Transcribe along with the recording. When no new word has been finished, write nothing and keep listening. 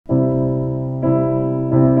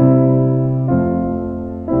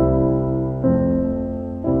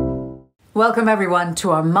Welcome everyone to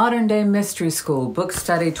our Modern Day Mystery School Book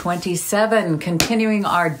Study 27, continuing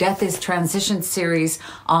our Death is Transition series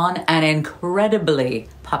on an incredibly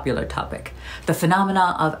popular topic, the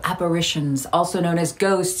phenomena of apparitions, also known as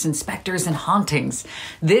ghosts and specters and hauntings.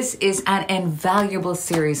 This is an invaluable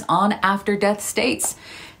series on after-death states,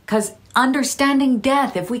 because understanding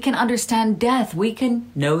death, if we can understand death, we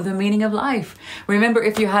can know the meaning of life. Remember,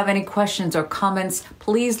 if you have any questions or comments,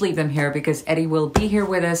 please leave them here because Eddie will be here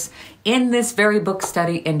with us in this very book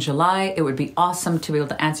study in July. It would be awesome to be able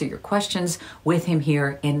to answer your questions with him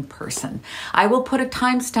here in person. I will put a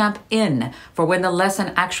timestamp in for when the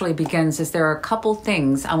lesson actually begins, as there are a couple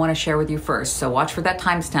things I want to share with you first. So watch for that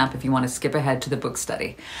timestamp if you want to skip ahead to the book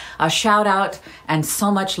study. A shout out and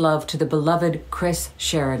so much love to the beloved Chris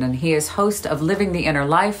Sheridan. He is host of Living the Inner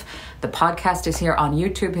Life. The podcast is here on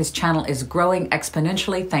YouTube. His channel is growing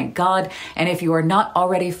exponentially, thank God. And if you are not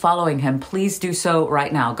already following him, please do so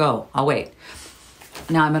right now. Go. I'll wait.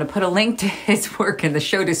 Now I'm going to put a link to his work in the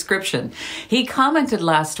show description. He commented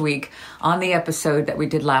last week on the episode that we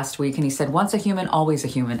did last week, and he said, once a human, always a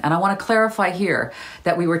human. And I want to clarify here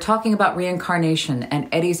that we were talking about reincarnation and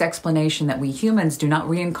Eddie's explanation that we humans do not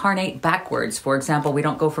reincarnate backwards. For example, we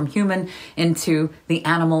don't go from human into the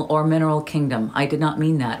animal or mineral kingdom. I did not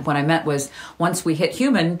mean that. What I meant was once we hit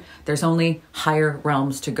human, there's only higher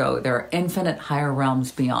realms to go. There are infinite higher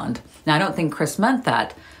realms beyond. Now, I don't think Chris meant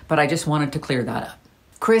that, but I just wanted to clear that up.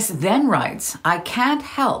 Chris then writes, I can't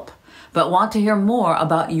help but want to hear more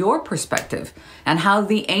about your perspective and how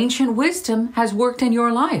the ancient wisdom has worked in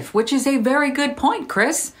your life, which is a very good point,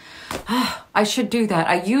 Chris. I should do that.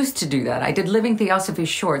 I used to do that. I did Living Theosophy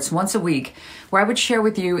shorts once a week where I would share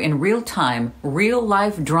with you in real time, real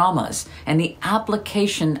life dramas and the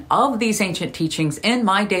application of these ancient teachings in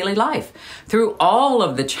my daily life through all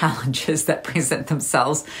of the challenges that present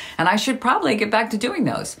themselves. And I should probably get back to doing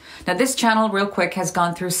those. Now, this channel, real quick, has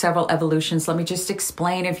gone through several evolutions. Let me just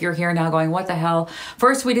explain if you're here now going, what the hell?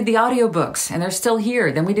 First, we did the audiobooks and they're still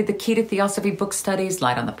here. Then we did the Key to Theosophy book studies,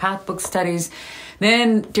 Light on the Path book studies.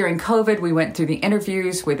 Then during COVID, we went through the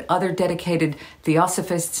interviews with other dedicated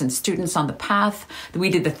theosophists and students on the path.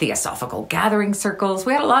 We did the Theosophical gathering circles.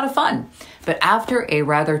 We had a lot of fun. But after a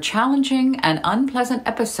rather challenging and unpleasant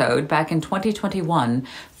episode back in 2021,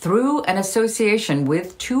 through an association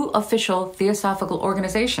with two official theosophical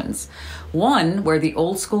organizations, one where the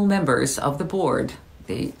old school members of the board,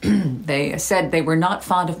 they said they were not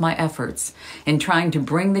fond of my efforts in trying to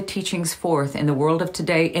bring the teachings forth in the world of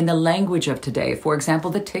today, in the language of today. For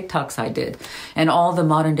example, the TikToks I did and all the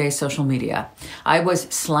modern day social media. I was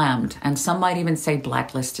slammed, and some might even say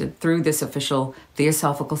blacklisted, through this official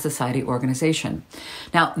Theosophical Society organization.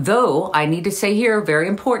 Now, though I need to say here, very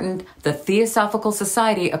important, the Theosophical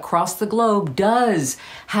Society across the globe does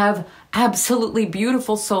have absolutely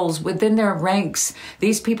beautiful souls within their ranks.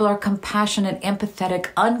 These people are compassionate, empathetic,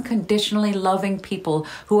 unconditionally loving people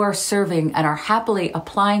who are serving and are happily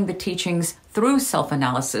applying the teachings through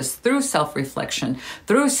self-analysis, through self-reflection,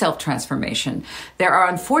 through self-transformation. There are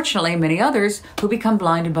unfortunately many others who become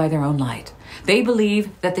blinded by their own light. They believe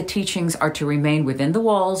that the teachings are to remain within the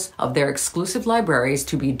walls of their exclusive libraries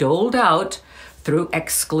to be doled out through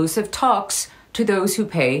exclusive talks to those who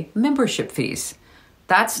pay membership fees.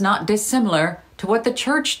 That's not dissimilar to what the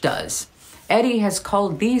church does. Eddie has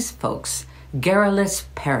called these folks garrulous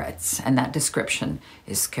parrots, and that description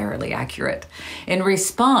is scarily accurate. In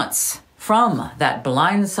response from that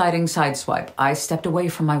blindsiding sideswipe, I stepped away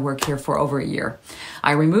from my work here for over a year.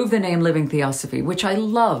 I removed the name Living Theosophy, which I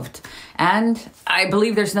loved, and I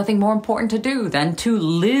believe there's nothing more important to do than to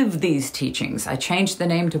live these teachings. I changed the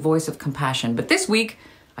name to Voice of Compassion, but this week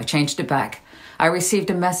I changed it back. I received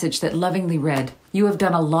a message that lovingly read, "You have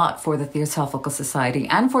done a lot for the Theosophical Society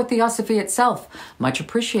and for Theosophy itself. Much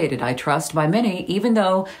appreciated, I trust, by many, even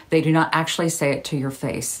though they do not actually say it to your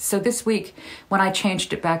face." So this week, when I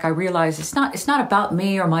changed it back, I realized it's not about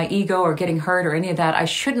me or my ego or getting hurt or any of that. I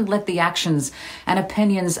shouldn't let the actions and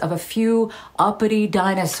opinions of a few uppity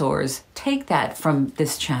dinosaurs take that from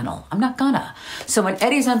this channel. I'm not gonna. So when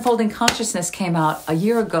Eddie's Unfolding Consciousness came out a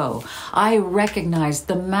year ago, I recognized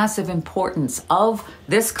the massive importance of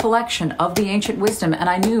this collection of the ancient wisdom, and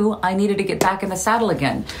I knew I needed to get back in the saddle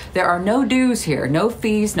again. There are no dues here, no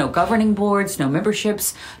fees, no governing boards, no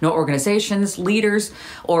memberships, no organizations, leaders,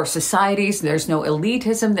 or societies. There's no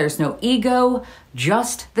elitism, there's no ego,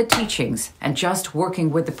 just the teachings and just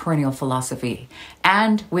working with the perennial philosophy.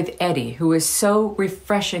 And with Eddie, who is so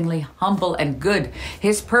refreshingly humble and good.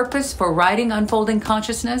 His purpose for writing Unfolding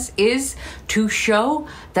Consciousness is to show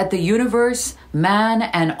that the universe Man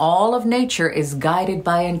and all of nature is guided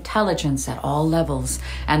by intelligence at all levels,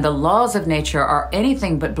 and the laws of nature are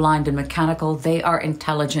anything but blind and mechanical. They are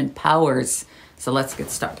intelligent powers. So let's get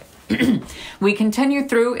started. We continue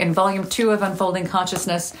through in Volume 2 of Unfolding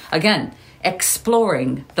Consciousness, again,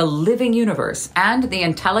 exploring the living universe and the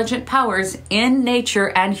intelligent powers in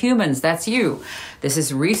nature and humans. That's you. This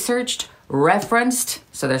is researched, referenced.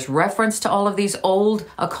 So there's reference to all of these old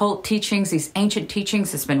occult teachings, these ancient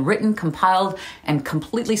teachings. It's been written, compiled, and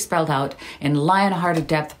completely spelled out in lion-hearted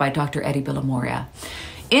depth by Dr. Eddie Villamoria.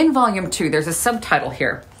 In Volume 2, there's a subtitle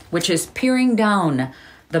here, which is Peering Down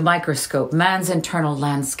the Microscope, Man's Internal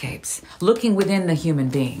Landscapes, Looking Within the Human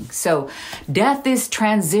Being. So death is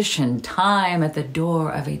transition, time at the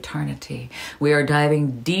door of eternity. We are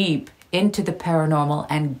diving deep into the paranormal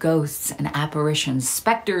and ghosts and apparitions,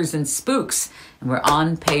 specters and spooks, and we're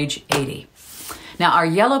on page 80. Now, our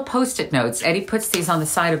yellow Post-it notes, Eddie puts these on the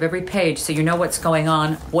side of every page so you know what's going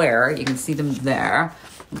on where. You can see them there.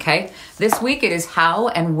 Okay, this week it is how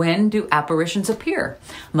and when do apparitions appear?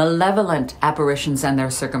 Malevolent apparitions and their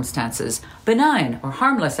circumstances, benign or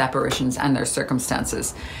harmless apparitions and their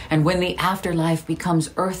circumstances, and when the afterlife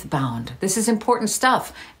becomes earthbound. This is important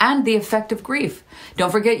stuff, and the effect of grief.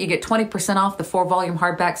 Don't forget, you get 20% off the 4-volume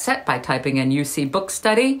hardback set by typing in UC Book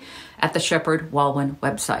Study at the Shepherd Walwyn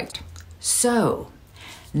website. So,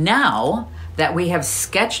 now that we have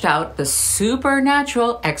sketched out the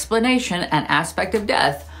supernatural explanation and aspect of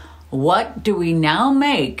death, what do we now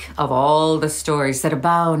make of all the stories that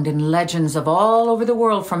abound in legends of all over the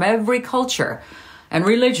world from every culture and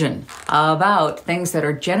religion about things that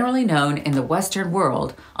are generally known in the Western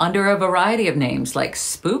world under a variety of names like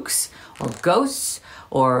spooks or ghosts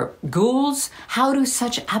or ghouls? How do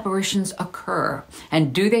such apparitions occur?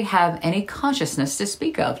 And do they have any consciousness to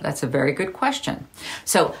speak of? That's a very good question.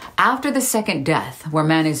 So after the second death, where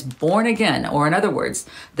man is born again, or in other words,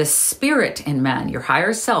 the spirit in man, your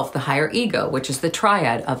higher self, the higher ego, which is the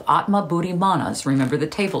triad of Atma, Buddhi, Manas, remember the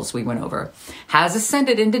tables we went over, has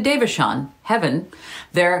ascended into Devachan, heaven,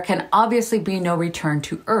 there can obviously be no return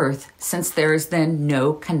to earth, since there is then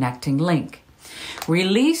no connecting link.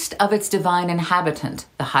 Released of its divine inhabitant,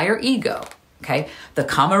 the higher ego, okay, the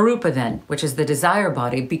Kāma-rūpa then, which is the desire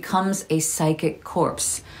body, becomes a psychic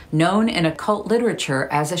corpse, known in occult literature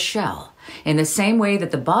as a shell, in the same way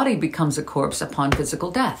that the body becomes a corpse upon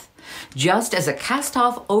physical death. Just as a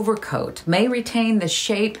cast-off overcoat may retain the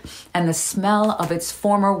shape and the smell of its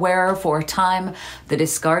former wearer for a time, the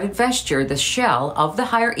discarded vesture, the shell of the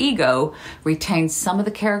higher ego, retains some of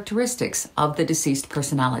the characteristics of the deceased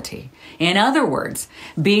personality. In other words,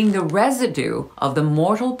 being the residue of the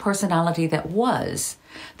mortal personality that was,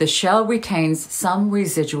 the shell retains some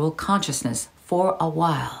residual consciousness for a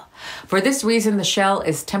while. For this reason, the shell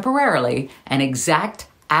is temporarily an exact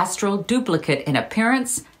astral duplicate in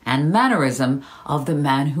appearance and mannerism of the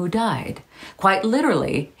man who died, quite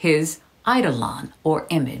literally his eidolon or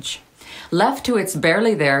image. Left to its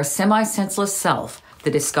barely there semi-senseless self, the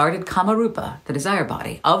discarded Kāma-rūpa, the desire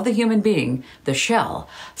body, of the human being, the shell,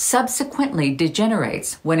 subsequently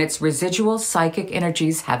degenerates when its residual psychic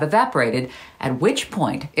energies have evaporated, at which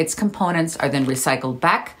point its components are then recycled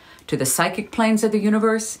back to the psychic planes of the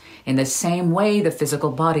universe. In the same way the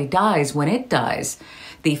physical body dies when it dies,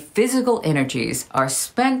 the physical energies are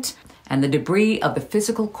spent and the debris of the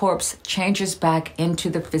physical corpse changes back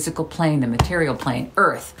into the physical plane, the material plane,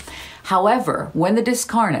 earth. However, when the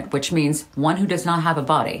discarnate, which means one who does not have a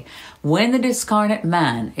body, when the discarnate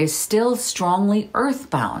man is still strongly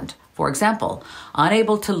earthbound, for example,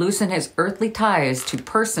 unable to loosen his earthly ties to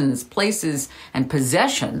persons, places, and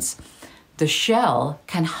possessions, the shell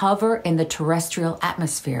can hover in the terrestrial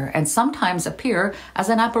atmosphere and sometimes appear as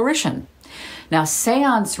an apparition. Now,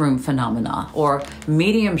 seance room phenomena or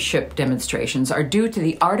mediumship demonstrations are due to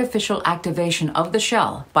the artificial activation of the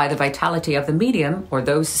shell by the vitality of the medium or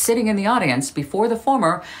those sitting in the audience before the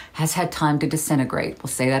former has had time to disintegrate. We'll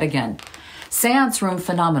say that again. Seance room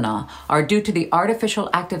phenomena are due to the artificial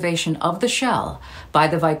activation of the shell by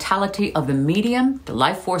the vitality of the medium, the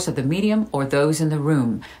life force of the medium, or those in the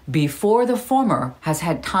room, before the former has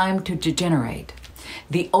had time to degenerate.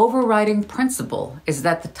 The overriding principle is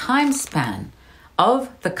that the time span of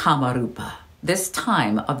the Kāma-rūpa, this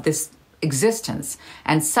time of this existence,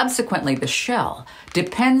 and subsequently the shell,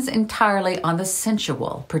 depends entirely on the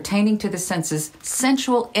sensual, pertaining to the senses,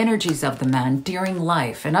 sensual energies of the man during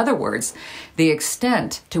life. In other words, the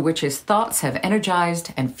extent to which his thoughts have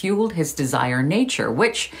energized and fueled his desire nature,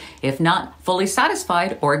 which, if not fully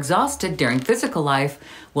satisfied or exhausted during physical life,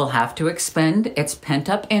 will have to expend its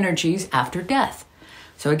pent-up energies after death.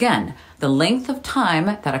 So again, The length of time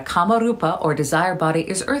that a Kāma-rūpa or desire body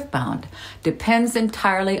is earthbound depends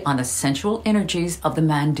entirely on the sensual energies of the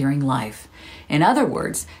man during life. In other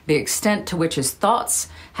words, the extent to which his thoughts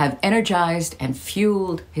have energized and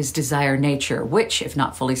fueled his desire nature, which, if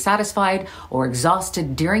not fully satisfied or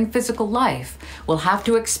exhausted during physical life, will have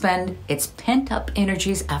to expend its pent-up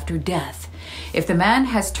energies after death. If the man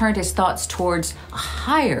has turned his thoughts towards a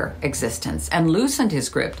higher existence and loosened his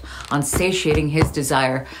grip on satiating his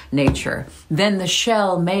desire nature, then the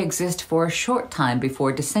shell may exist for a short time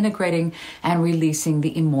before disintegrating and releasing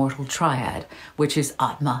the immortal triad, which is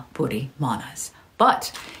Atma, Buddhi, Manas.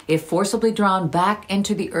 But if forcibly drawn back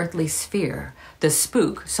into the earthly sphere, the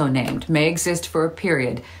spook, so named, may exist for a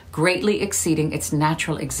period greatly exceeding its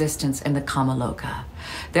natural existence in the Kamaloka.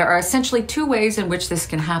 There are essentially two ways in which this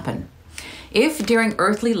can happen. If during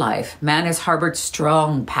earthly life man has harbored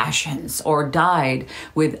strong passions or died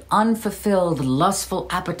with unfulfilled lustful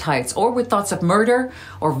appetites or with thoughts of murder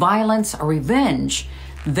or violence or revenge,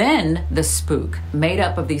 then the spook, made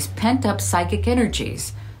up of these pent-up psychic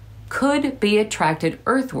energies, could be attracted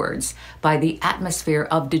earthwards by the atmosphere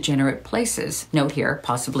of degenerate places. Note here,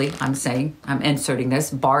 possibly, I'm inserting this,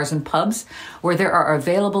 bars and pubs, where there are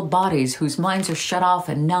available bodies whose minds are shut off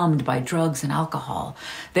and numbed by drugs and alcohol.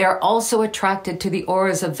 They are also attracted to the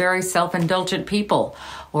auras of very self-indulgent people,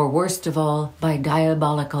 or worst of all, by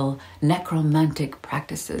diabolical necromantic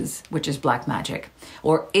practices, which is black magic,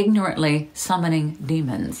 or ignorantly summoning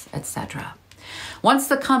demons, etc. Once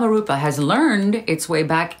the Kāma-rūpa has learned its way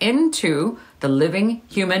back into the living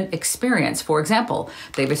human experience, for example,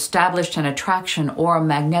 they've established an attraction or a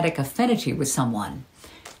magnetic affinity with someone,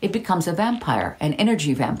 it becomes a vampire, an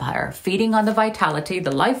energy vampire, feeding on the vitality,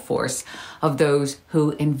 the life force of those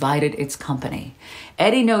who invited its company.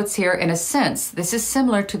 Eddie notes here, in a sense, this is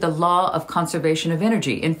similar to the law of conservation of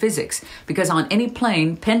energy in physics, because on any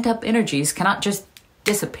plane, pent-up energies cannot just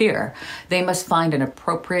disappear. They must find an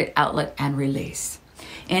appropriate outlet and release.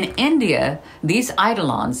 In India, these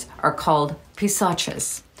eidolons are called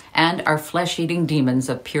pisachas and are flesh-eating demons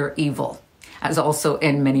of pure evil. As also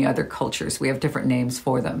in many other cultures, we have different names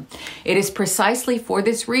for them. It is precisely for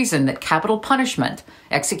this reason that capital punishment,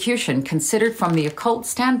 execution, considered from the occult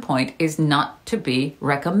standpoint, is not to be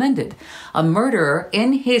recommended. A murderer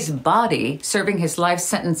in his body serving his life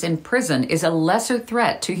sentence in prison is a lesser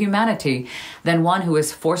threat to humanity than one who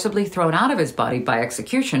is forcibly thrown out of his body by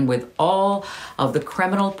execution with all of the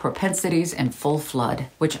criminal propensities in full flood,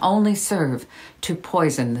 which only serve to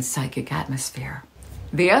poison the psychic atmosphere.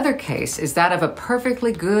 The other case is that of a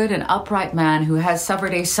perfectly good and upright man who has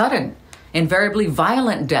suffered a sudden, invariably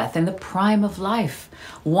violent death in the prime of life,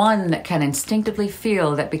 one that can instinctively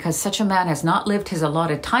feel that because such a man has not lived his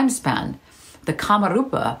allotted time span, the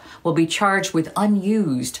Kāma-rūpa will be charged with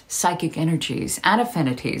unused psychic energies and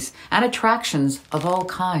affinities and attractions of all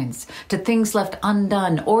kinds to things left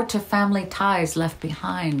undone or to family ties left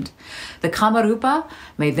behind. The Kāma-rūpa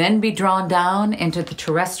may then be drawn down into the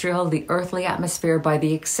terrestrial, the earthly atmosphere by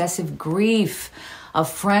the excessive grief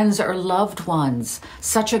of friends or loved ones.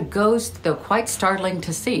 Such a ghost, though quite startling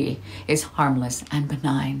to see, is harmless and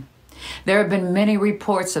benign. There have been many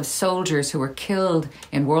reports of soldiers who were killed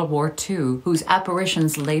in World War II whose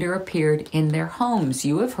apparitions later appeared in their homes.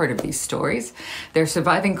 You have heard of these stories. Their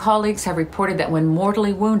surviving colleagues have reported that when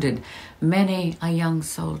mortally wounded, many a young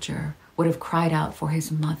soldier would have cried out for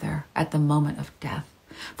his mother at the moment of death.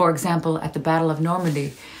 For example, at the Battle of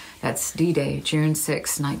Normandy, that's D-Day, June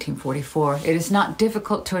 6, 1944. It is not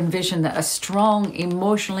difficult to envision that a strong,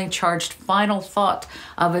 emotionally charged final thought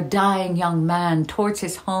of a dying young man towards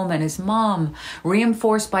his home and his mom,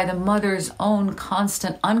 reinforced by the mother's own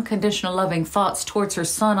constant, unconditional loving thoughts towards her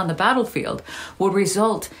son on the battlefield, would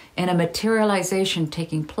result in a materialization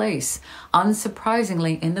taking place,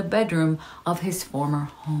 unsurprisingly, in the bedroom of his former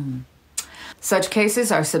home. Such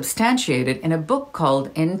cases are substantiated in a book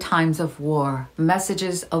called In Times of War,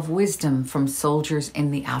 Messages of Wisdom from Soldiers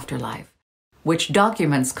in the Afterlife, which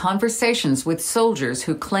documents conversations with soldiers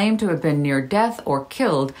who claim to have been near death or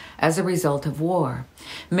killed as a result of war.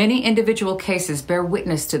 Many individual cases bear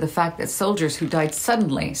witness to the fact that soldiers who died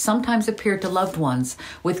suddenly sometimes appeared to loved ones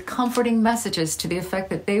with comforting messages to the effect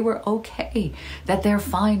that they were okay, that they're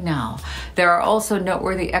fine now. There are also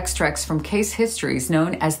noteworthy extracts from case histories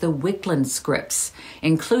known as the Wickland scripts,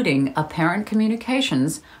 including apparent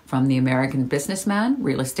communications from the American businessman,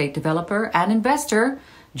 real estate developer, and investor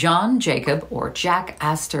John Jacob, or Jack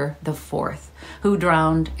Astor IV, who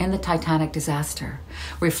drowned in the Titanic disaster,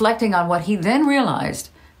 reflecting on what he then realized,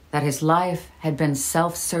 that his life had been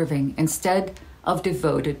self-serving instead of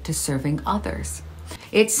devoted to serving others.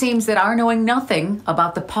 It seems that our knowing nothing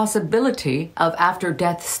about the possibility of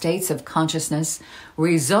after-death states of consciousness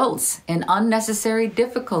results in unnecessary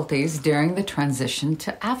difficulties during the transition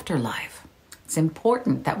to afterlife. It's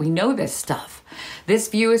important that we know this stuff. This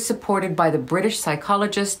view is supported by the British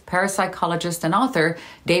psychologist, parapsychologist, and author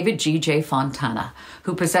David G.J. Fontana,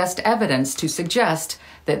 who possessed evidence to suggest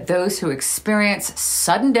that those who experience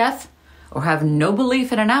sudden death or have no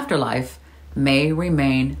belief in an afterlife may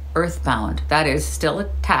remain earthbound, that is, still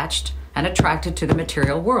attached and attracted to the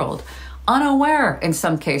material world, unaware in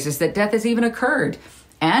some cases that death has even occurred,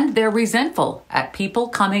 and they're resentful at people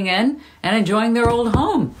coming in and enjoying their old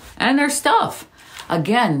home and their stuff.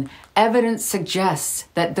 Again, evidence suggests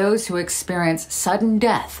that those who experience sudden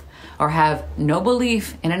death or have no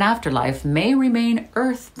belief in an afterlife may remain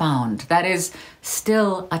earthbound, that is,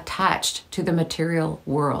 still attached to the material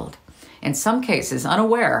world. In some cases,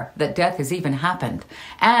 unaware that death has even happened.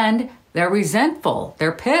 And they're resentful.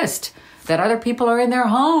 They're pissed that other people are in their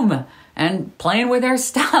home and playing with their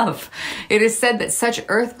stuff. It is said that such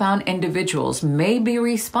earthbound individuals may be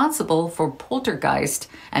responsible for poltergeist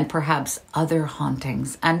and perhaps other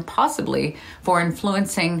hauntings, and possibly for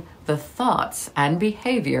influencing the thoughts and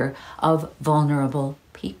behavior of vulnerable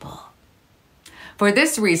people. For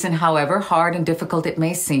this reason, however hard and difficult it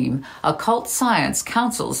may seem, occult science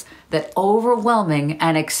counsels that overwhelming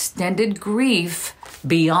and extended grief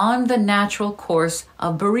beyond the natural course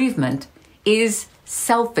of bereavement is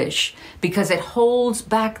selfish because it holds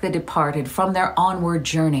back the departed from their onward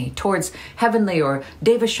journey towards heavenly or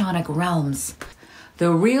devashanic realms.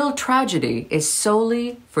 The real tragedy is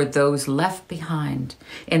solely for those left behind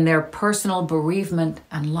in their personal bereavement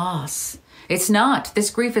and loss. This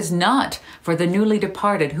grief is not for the newly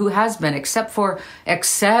departed who has been, except for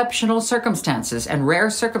exceptional circumstances and rare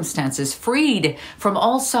circumstances, freed from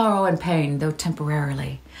all sorrow and pain, though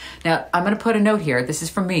temporarily. Now, I'm going to put a note here, this is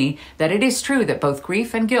from me, that it is true that both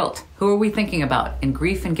grief and guilt, who are we thinking about? In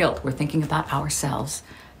grief and guilt, we're thinking about ourselves.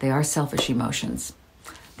 They are selfish emotions.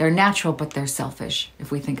 They're natural, but they're selfish if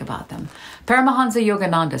we think about them. Paramahansa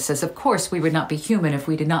Yogananda says, of course, we would not be human if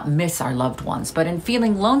we did not miss our loved ones, but in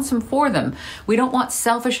feeling lonesome for them, we don't want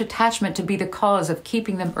selfish attachment to be the cause of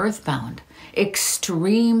keeping them earthbound.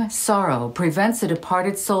 Extreme sorrow prevents a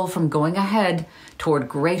departed soul from going ahead toward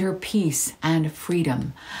greater peace and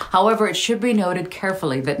freedom. However, it should be noted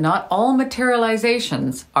carefully that not all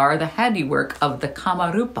materializations are the handiwork of the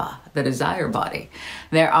Kāma-rūpa, the desire body.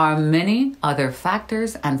 There are many other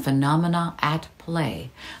factors and phenomena at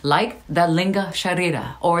play, like the linga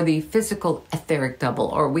sharira, or the physical etheric double,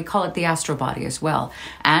 or we call it the astral body as well,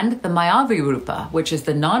 and the Māyavi-rūpa, which is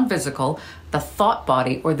the non-physical, the thought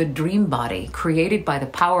body or the dream body, created by the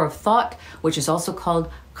power of thought, which is also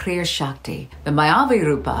called Kriya Shakti. The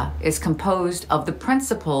Māyavi-rūpa is composed of the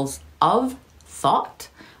principles of thought,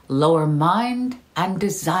 lower mind, and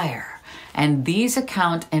desire. And these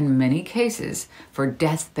account in many cases for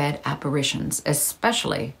deathbed apparitions,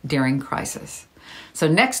 especially during crisis. So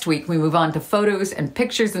next week, we move on to photos and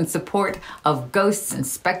pictures in support of ghosts and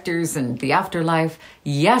specters and the afterlife.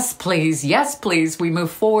 Yes, please. Yes, please. We move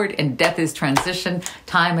forward in Death is Transition,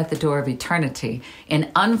 Time at the Door of Eternity, in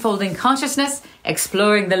unfolding consciousness,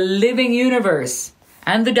 exploring the living universe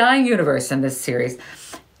and the dying universe in this series.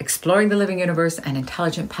 Exploring the Living Universe and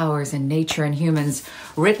Intelligent Powers in Nature and Humans,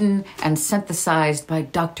 written and synthesized by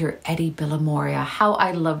Dr. Eddie Villamoria. How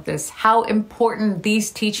I love this, how important these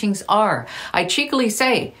teachings are. I cheekily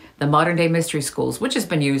say the modern day mystery schools, which has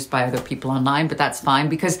been used by other people online, but that's fine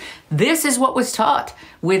because this is what was taught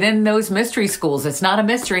within those mystery schools. It's not a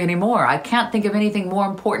mystery anymore. I can't think of anything more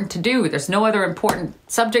important to do. There's no other important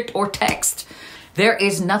subject or text. There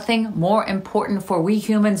is nothing more important for we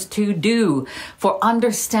humans to do. For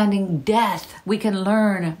understanding death, we can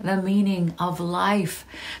learn the meaning of life.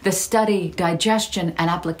 The study, digestion, and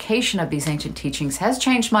application of these ancient teachings has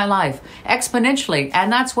changed my life exponentially,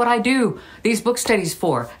 and that's what I do these book studies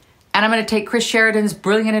for. And I'm going to take Chris Sheridan's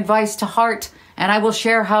brilliant advice to heart, and I will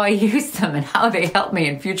share how I use them and how they help me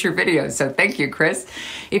in future videos. So thank you, Chris.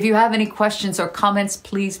 If you have any questions or comments,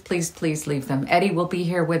 please, please, please leave them. Eddie will be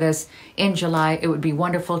here with us in July. It would be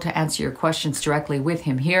wonderful to answer your questions directly with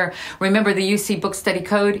him here. Remember the UC Book Study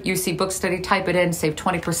code, UC Book Study, type it in, save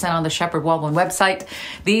 20% on the Shepherd Waldman website.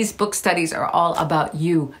 These book studies are all about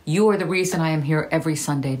you. You are the reason I am here every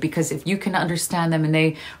Sunday, because if you can understand them and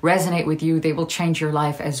they resonate with you, they will change your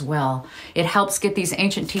life as well. It helps get these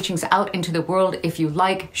ancient teachings out into the world. If you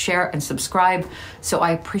like, share, and subscribe. So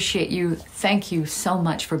I appreciate you. Thank you so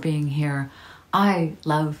much for being here. I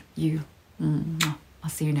love you. I'll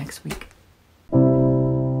see you next week.